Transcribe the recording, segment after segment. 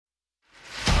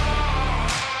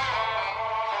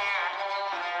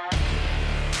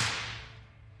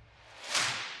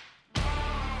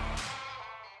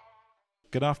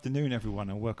Good afternoon, everyone,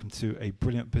 and welcome to a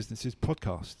Brilliant Businesses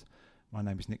podcast. My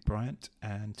name is Nick Bryant,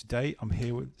 and today I'm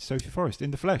here with Sophie Forrest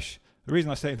in the flesh. The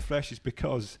reason I say in the flesh is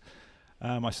because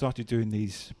I started doing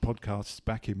these podcasts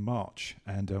back in March,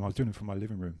 and I was doing them from my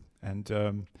living room.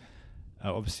 And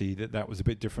obviously that was a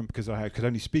bit different because I could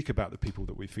only speak about the people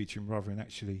that we're featuring rather than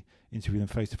actually interview them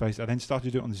face to face. I then started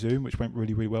to do it on Zoom, which went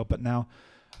really, really well. But now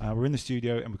we're in the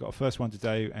studio, and we've got our first one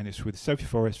today, and it's with Sophie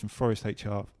Forrest from Forrest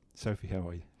HR. Sophie, how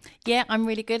are you? Yeah, I'm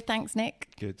really good. Thanks, Nick.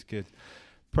 Good.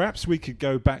 Perhaps we could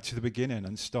go back to the beginning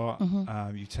and start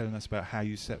you telling us about how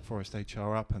you set Forrest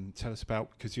HR up, and tell us about,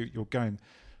 because you're going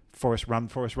Forrest Run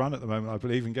at the moment, I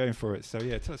believe, and going for it. So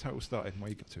yeah, tell us how it all started and where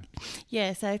you got to.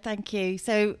 Yeah, so thank you.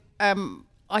 So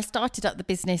I started up the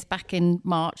business back in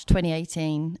March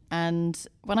 2018, and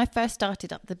when I first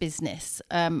started up the business,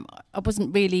 I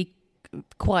wasn't really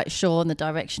quite sure on the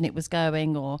direction it was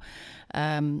going, or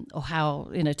how,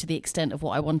 to the extent of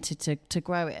what I wanted to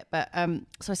grow it. But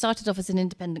so I started off as an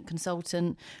independent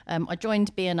consultant. I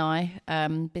joined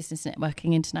BNI, Business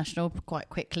Networking International, quite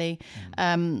quickly.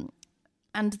 And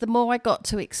the more I got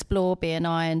to explore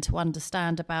BNI and to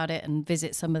understand about it and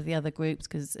visit some of the other groups,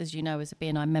 because as you know, as a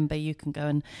BNI member, you can go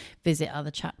and visit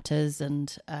other chapters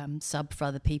and sub for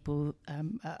other people,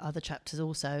 other chapters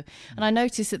also. And I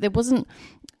noticed that there wasn't,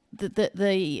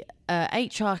 the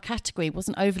HR category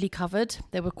wasn't overly covered.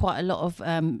 There were quite a lot of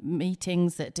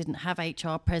meetings that didn't have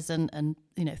HR present, and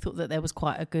thought that there was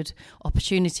quite a good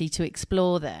opportunity to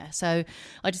explore there. So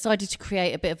I decided to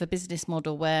create a bit of a business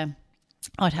model where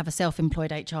I'd have a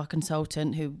self-employed HR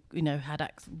consultant who,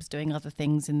 was doing other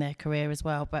things in their career as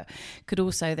well, but could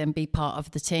also then be part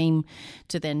of the team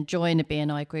to then join a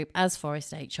BNI group as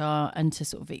Forrest HR, and to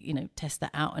sort of, test that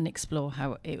out and explore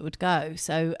how it would go.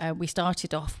 So we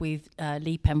started off with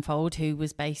Lee Penfold, who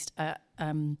was based at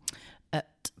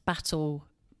Battle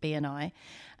BNI.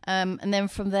 And then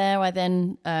from there, I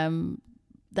then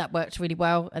that worked really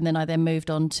well, and then I moved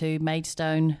on to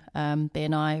Maidstone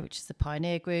BNI, which is the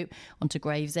pioneer group, onto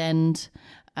Gravesend,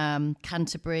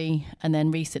 Canterbury, and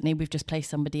then recently we've just placed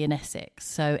somebody in Essex.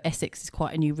 So Essex is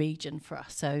quite a new region for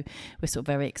us, so we're sort of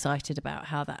very excited about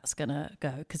how that's going to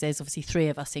go, because there's obviously 3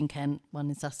 of us in Kent, 1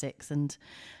 in Sussex, and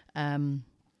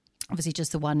obviously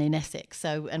just the 1 in Essex.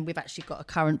 So, and we've actually got a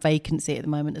current vacancy at the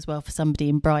moment as well for somebody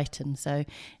in Brighton. So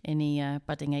any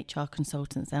budding HR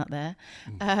consultants out there.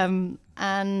 And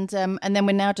then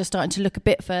we're now just starting to look a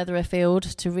bit further afield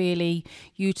to really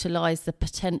utilise the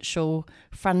potential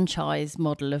franchise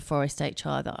model of Forrest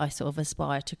HR that I sort of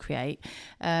aspire to create.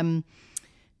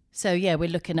 So yeah, we're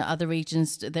looking at other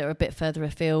regions that are a bit further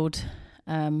afield.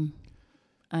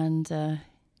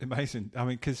 Amazing. I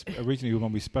mean, because originally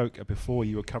when we spoke before,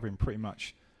 you were covering pretty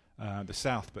much the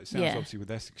south, but it sounds obviously with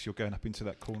Essex, you're going up into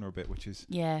that corner a bit, which is...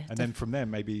 Yeah. And then from there,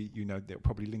 maybe, they'll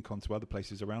probably link on to other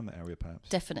places around that area, perhaps.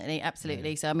 Definitely,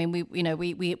 absolutely. Yeah. So, I mean,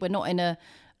 we're not in a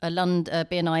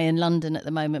BNI in London at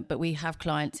the moment, but we have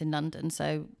clients in London.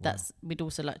 So we'd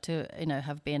also like to,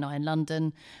 have BNI in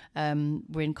London.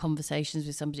 We're in conversations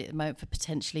with somebody at the moment for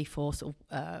potentially for sort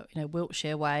of,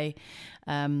 Wiltshire way.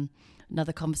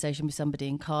 Another conversation with somebody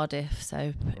in Cardiff,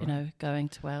 so going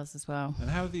to Wales as well. And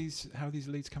how are these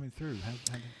leads coming through?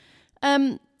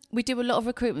 We do a lot of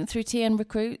recruitment through TN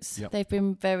Recruits. Yep. They've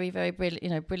been very, very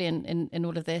brilliant in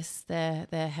all of this. Their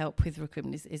help with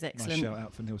recruitment is excellent. Nice shout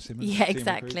out for Neil Simmons. Yeah,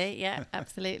 exactly. Yeah,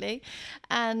 absolutely.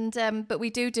 And but we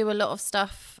do a lot of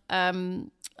stuff. I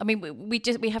mean,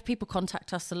 we have people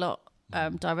contact us a lot.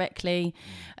 Directly.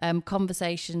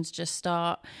 Conversations just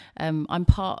start. I'm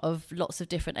part of lots of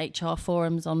different HR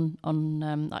forums on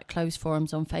like closed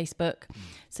forums on Facebook.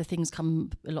 So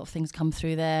a lot of things come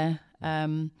through there.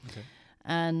 Okay.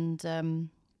 And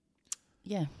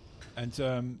yeah.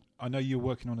 And I know you're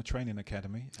working on a training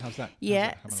academy. How's that?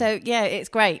 Yeah. It's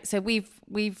great. So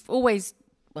we've always,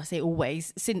 I say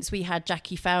always, since we had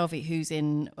Jackie Falvey, who's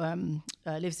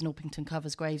lives in Orpington,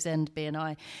 covers Gravesend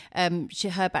BNI.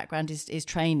 Her background is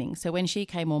training. So when she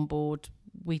came on board,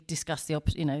 we discussed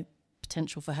the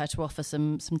potential for her to offer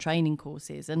some training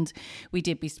courses, and we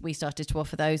started to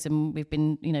offer those, and we've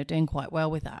been doing quite well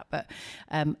with that. But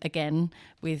again,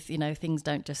 with things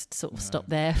don't just sort of stop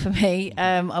there for me.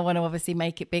 I want to obviously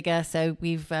make it bigger, so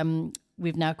we've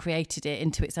now created it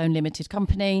into its own limited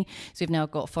company. So we've now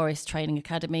got Forrest Training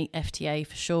Academy, FTA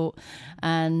for short.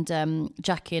 And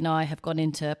Jackie and I have gone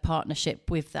into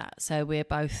partnership with that. So we're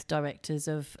both directors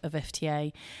of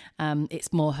FTA.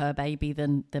 It's more her baby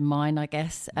than mine, I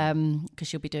guess, because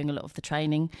she'll be doing a lot of the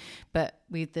training. But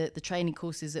with the training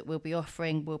courses that we'll be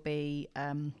offering will be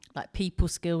like people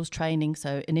skills training,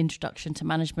 so an introduction to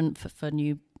management for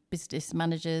new business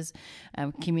managers,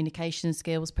 communication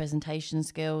skills, presentation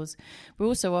skills. We're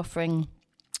also offering,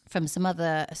 from some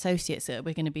other associates that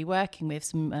we're going to be working with,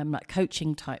 some like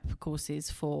coaching type courses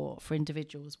for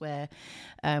individuals, where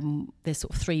there's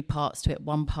sort of three parts to it.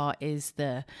 One part is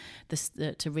the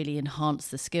to really enhance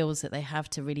the skills that they have,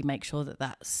 to really make sure that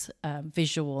that's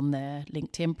visual on their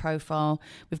LinkedIn profile.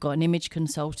 We've got an image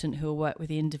consultant who will work with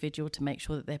the individual to make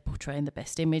sure that they're portraying the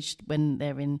best image when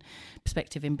they're in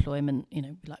prospective employment,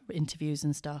 like interviews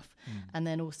and stuff. And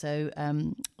then also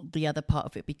the other part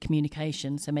of it be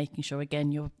communication, so making sure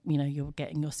again you're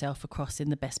getting yourself across in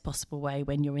the best possible way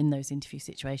when you're in those interview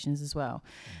situations as well.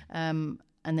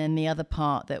 And then the other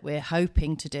part that we're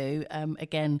hoping to do,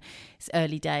 again, it's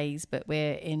early days, but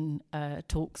we're in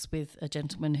talks with a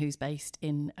gentleman who's based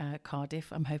in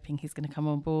Cardiff. I'm hoping he's going to come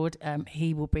on board.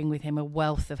 He will bring with him a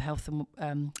wealth of health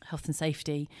and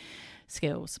safety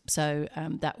skills. So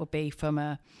that will be from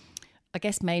I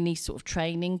guess mainly sort of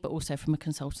training, but also from a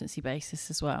consultancy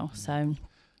basis as well. So.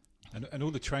 And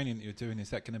all the training that you're doing,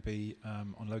 is that going to be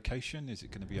on location? Is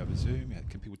it going to be over Zoom?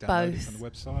 Can people download it from the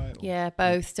website? Yeah,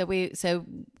 both. So we're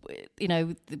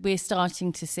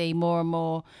starting to see more and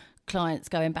more clients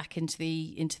going back into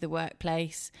the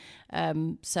workplace.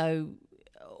 So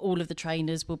all of the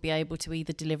trainers will be able to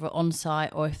either deliver on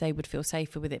site, or if they would feel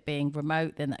safer with it being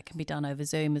remote, then that can be done over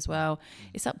Zoom as well.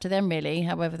 It's up to them really,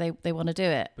 however they want to do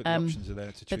it. But the options are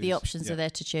there to choose. But the options are there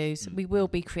to choose. We will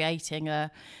be creating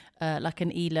like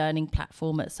an e-learning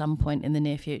platform at some point in the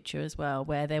near future as well,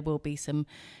 where there will be some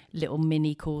little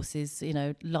mini courses,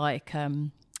 like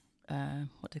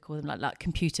what do they call them, like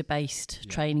computer-based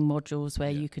training modules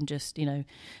where you can just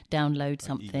download like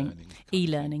something.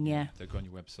 E-learning, They go on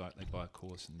your website, they buy a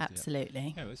course. And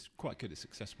absolutely. Yeah, it's quite good. It's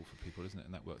accessible for people, isn't it?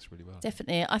 And that works really well.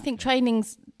 Definitely. I think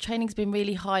training's been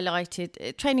really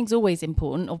highlighted. Training's always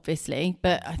important, obviously,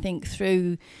 but I think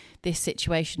through this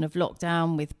situation of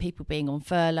lockdown, with people being on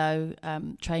furlough,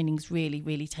 training's really,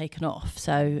 really taken off.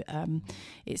 So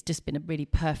it's just been a really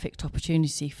perfect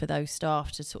opportunity for those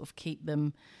staff to sort of keep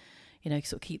them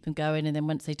going. And then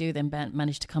once they do then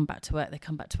manage to come back to work, they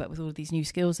come back to work with all of these new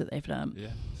skills that they've learned. Yeah,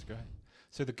 that's great.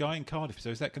 So the guy in Cardiff, so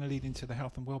is that going to lead into the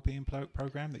health and wellbeing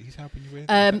program that he's helping you with?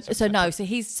 So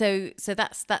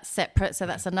that's separate. So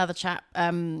that's another chap.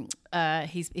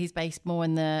 He's based more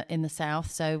in the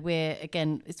south. So we're,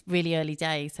 again, it's really early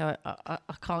days, so I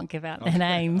can't give out their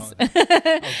names.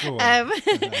 Go on.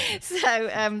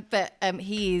 But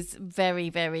he is very,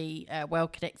 very well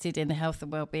connected in the health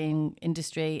and wellbeing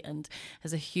industry and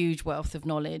has a huge wealth of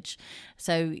knowledge.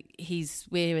 So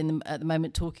we're at the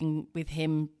moment talking with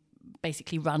him,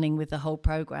 basically running with the whole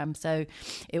program. So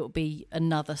it will be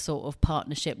another sort of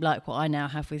partnership like what I now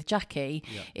have with Jackie.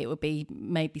 It will be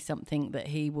maybe something that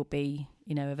he will be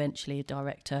eventually a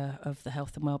director of the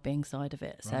health and wellbeing side of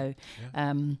it. Right.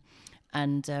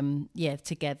 So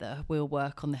together we'll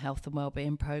work on the health and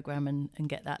wellbeing program and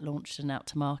get that launched and out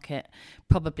to market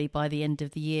probably by the end of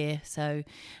the year. So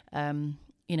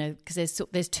because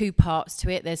there's two parts to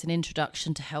it. There's an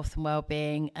introduction to health and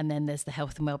wellbeing, and then there's the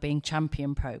health and wellbeing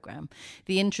champion program.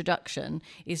 The introduction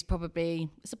is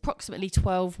it's approximately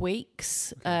 12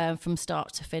 weeks from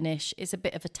start to finish. It's a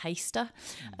bit of a taster.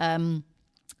 And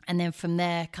then from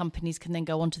there, companies can then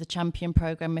go on to the champion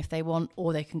program if they want,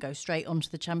 or they can go straight onto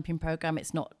the champion program.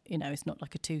 It's not, it's not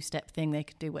like a two-step thing. They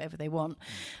can do whatever they want.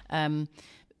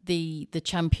 The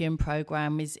champion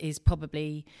program is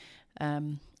probably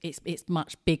it's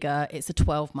much bigger. It's a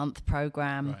 12-month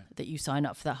program that you sign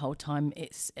up for that whole time.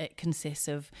 It consists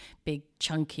of big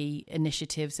chunky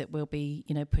initiatives that we'll be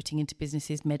putting into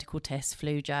businesses: medical tests,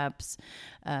 flu jabs,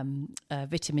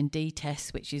 vitamin D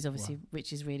tests, which is obviously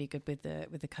which is really good with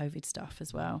the COVID stuff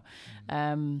as well.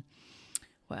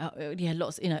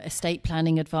 Lots estate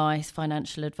planning advice,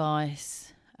 financial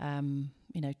advice.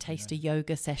 Taster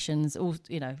yoga sessions, all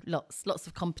lots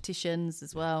of competitions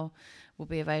as well will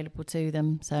be available to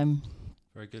them. So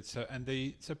very good. So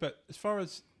but as far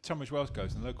as Tunbridge Wells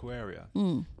goes in the local area,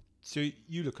 so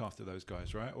you look after those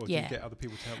guys, right? Or do you get other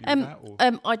people to help you with that? Or?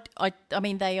 I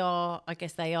mean, they are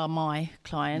my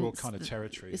clients. Your kind of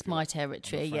territory. It's my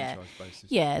territory, on a franchise basis.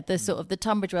 Yeah, the sort of the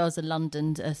Tunbridge Wells and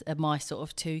London are my sort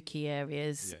of two key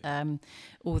areas.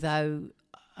 Although,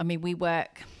 I mean, we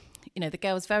work. The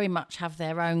girls very much have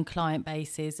their own client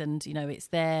bases, and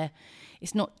they're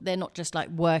not just like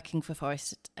working for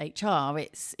Forest HR.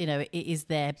 It's it is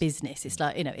their business. It's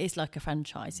like it's like a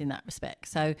franchise in that respect.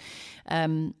 So,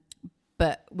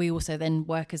 but we also then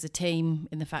work as a team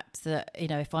in the fact that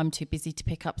if I'm too busy to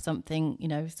pick up something,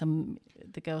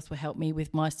 the girls will help me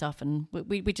with my stuff, and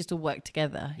we just all work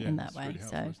together in that way. Really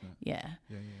helpful, so isn't it?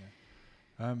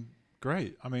 Yeah.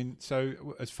 Great. I mean,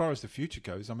 so as far as the future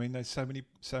goes, I mean, there's so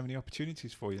many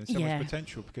opportunities for you. There's so much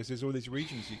potential because there's all these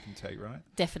regions you can take, right?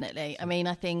 Definitely. I mean,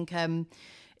 I think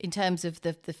in terms of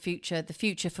the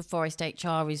future for Forest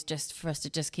HR is just for us to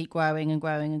just keep growing and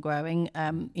growing and growing.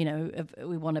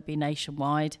 We want to be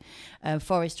nationwide.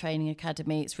 Forest Training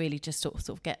Academy, it's really just sort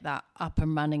of get that up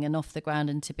and running and off the ground,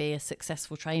 and to be a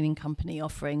successful training company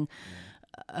offering,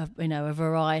 a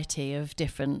variety of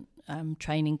different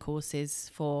training courses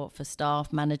for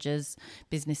staff, managers,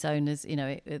 business owners.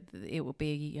 It will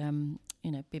be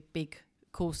big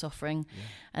course offering,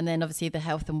 and then obviously the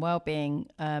health and wellbeing.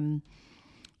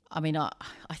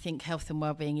 I think health and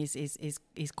wellbeing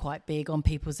is quite big on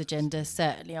people's agenda,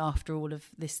 certainly after all of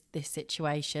this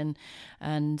situation.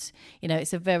 And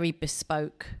it's a very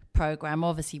bespoke program.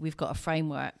 Obviously, we've got a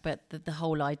framework, but the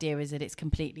whole idea is that it's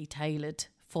completely tailored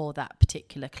for that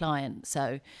particular client.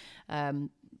 So,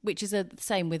 which is the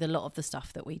same with a lot of the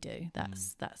stuff that we do.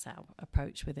 That's our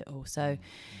approach with it all. So,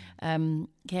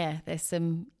 there's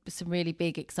some really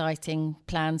big, exciting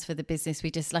plans for the business. We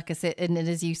just, like I said, and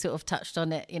as you sort of touched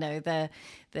on it,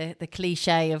 the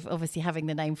cliche of obviously having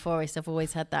the name Forest. I've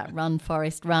always had that run,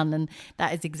 Forest, run, and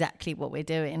that is exactly what we're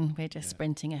doing. We're just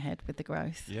sprinting ahead with the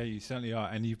growth. Yeah, you certainly are,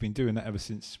 and you've been doing that ever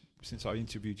since I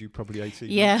interviewed you, probably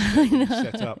 18 months ago.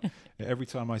 Set up. Every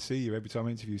time I see you, every time I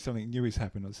interview you, something new is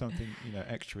happening, or something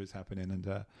extra is happening,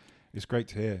 and it's great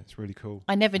to hear. It's really cool.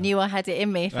 I never knew I had it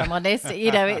in me, if I'm honest.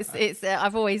 It's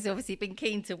I've always obviously been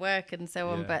keen to work and so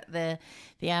on, but the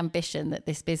ambition that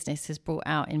this business has brought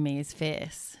out in me is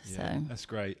fierce. Yeah, so that's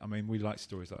great. I mean, we like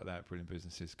stories like that at Brilliant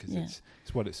Businesses, because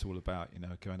it's what it's all about.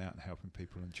 Going out and helping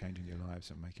people and changing your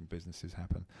lives and making businesses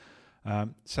happen.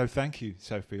 So thank you,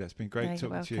 Sophie. That's been great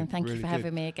talking to you. Thank you for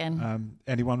having me again.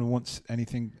 Anyone who wants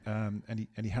anything,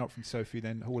 any help from Sophie,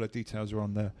 then all her details are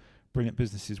on the Brilliant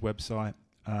Businesses website.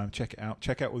 Check it out.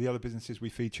 Check out all the other businesses we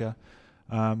feature.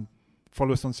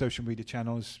 Follow us on social media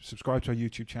channels. Subscribe to our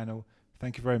YouTube channel.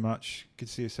 Thank you very much. Good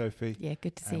to see you, Sophie. Yeah,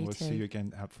 good to see you too. And we'll see you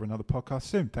again for another podcast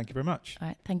soon. Thank you very much. All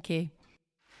right, thank you.